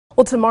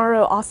Well,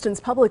 tomorrow, Austin's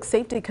Public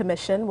Safety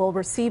Commission will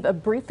receive a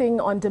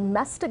briefing on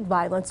domestic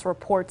violence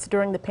reports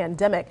during the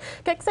pandemic.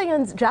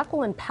 KXAN's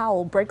Jacqueline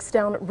Powell breaks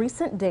down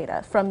recent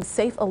data from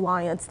Safe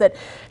Alliance that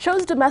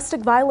shows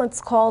domestic violence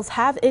calls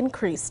have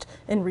increased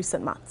in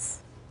recent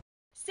months.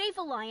 Safe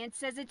Alliance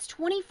says its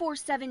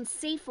 24/7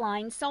 Safe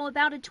Line saw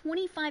about a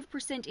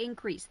 25%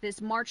 increase this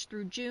March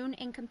through June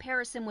in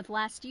comparison with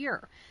last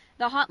year.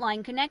 The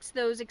hotline connects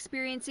those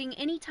experiencing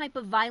any type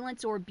of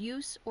violence or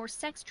abuse or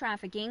sex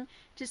trafficking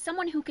to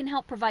someone who can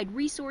help provide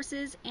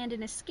resources and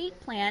an escape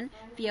plan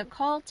via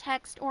call,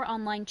 text, or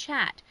online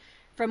chat.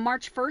 From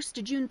March 1st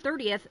to June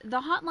 30th,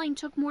 the hotline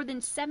took more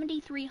than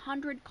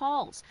 7,300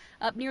 calls,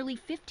 up nearly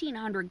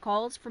 1,500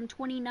 calls from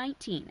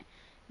 2019.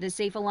 The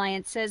Safe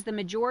Alliance says the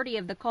majority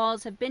of the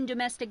calls have been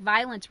domestic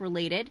violence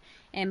related,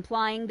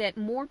 implying that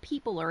more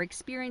people are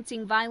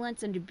experiencing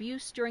violence and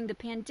abuse during the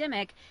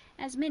pandemic,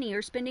 as many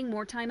are spending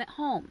more time at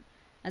home.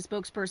 A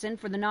spokesperson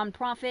for the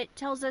nonprofit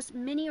tells us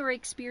many are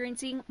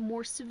experiencing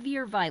more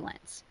severe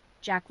violence.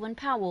 Jacqueline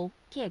Powell,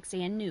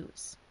 KXAN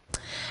News.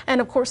 And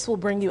of course, we'll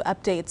bring you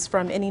updates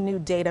from any new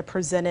data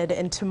presented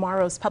in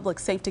tomorrow's Public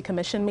Safety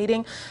Commission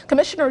meeting.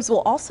 Commissioners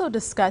will also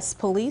discuss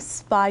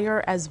police,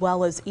 fire, as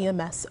well as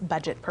EMS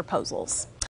budget proposals.